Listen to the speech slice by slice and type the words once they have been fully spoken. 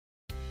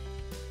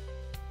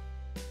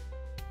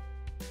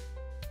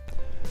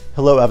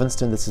Hello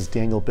Evanston, this is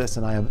Daniel Biss,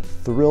 and I am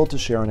thrilled to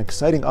share an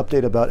exciting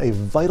update about a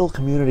vital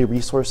community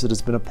resource that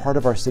has been a part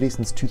of our city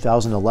since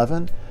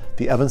 2011,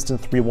 the Evanston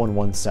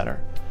 311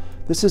 Center.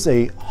 This is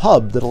a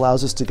hub that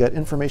allows us to get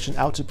information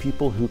out to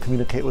people who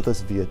communicate with us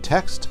via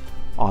text,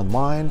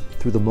 online,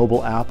 through the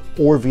mobile app,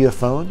 or via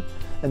phone.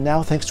 And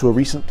now, thanks to a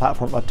recent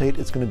platform update,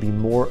 it's going to be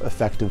more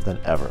effective than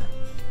ever.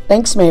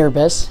 Thanks, Mayor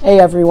Biss. Hey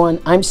everyone,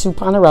 I'm Sue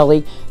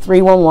Ponarelli,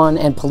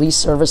 311 and Police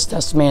Service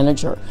Desk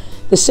Manager.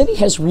 The city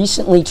has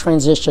recently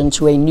transitioned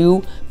to a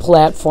new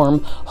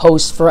platform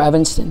host for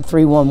Evanston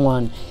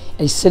 311,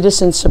 a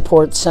citizen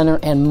support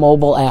center and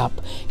mobile app.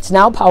 It's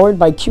now powered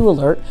by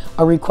QAlert,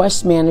 a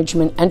request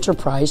management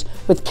enterprise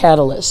with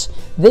Catalyst.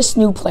 This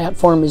new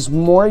platform is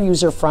more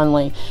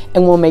user-friendly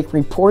and will make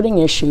reporting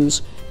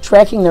issues,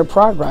 tracking their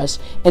progress,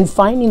 and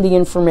finding the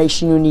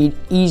information you need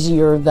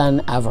easier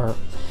than ever.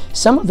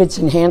 Some of its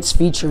enhanced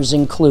features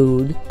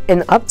include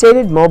an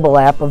updated mobile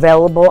app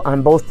available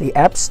on both the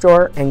App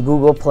Store and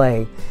Google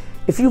Play.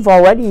 If you've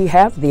already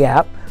have the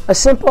app, a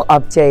simple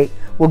update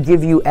will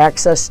give you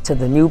access to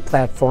the new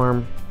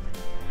platform.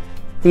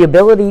 The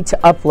ability to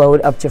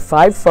upload up to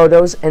 5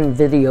 photos and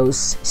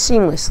videos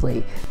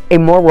seamlessly. A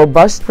more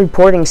robust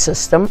reporting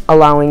system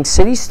allowing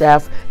city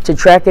staff to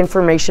track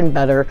information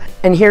better.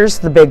 And here's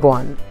the big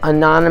one,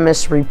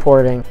 anonymous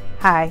reporting.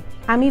 Hi,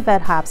 I'm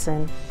Yvette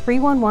Hobson,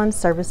 311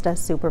 Service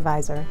Desk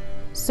Supervisor.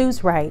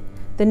 Sue's right,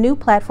 the new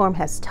platform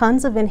has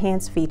tons of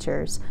enhanced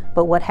features,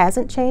 but what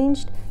hasn't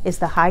changed is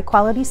the high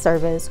quality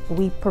service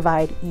we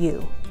provide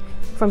you.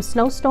 From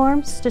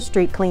snowstorms to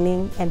street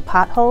cleaning and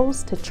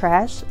potholes to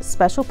trash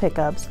special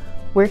pickups,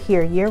 we're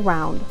here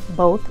year-round,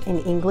 both in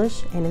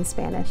English and in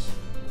Spanish.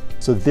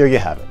 So there you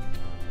have it.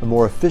 A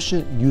more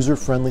efficient,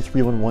 user-friendly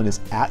 311 is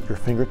at your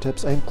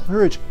fingertips. I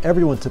encourage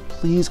everyone to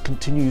please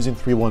continue using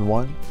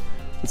 311.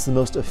 It's the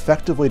most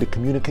effective way to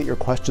communicate your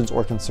questions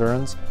or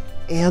concerns,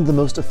 and the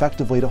most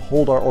effective way to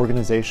hold our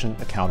organization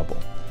accountable.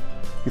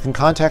 You can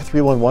contact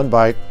 311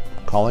 by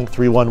calling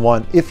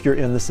 311 if you're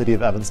in the city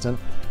of Evanston,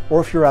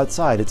 or if you're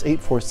outside, it's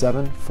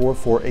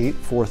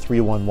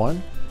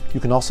 847-448-4311. You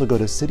can also go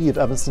to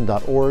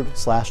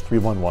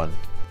cityofevanston.org/311.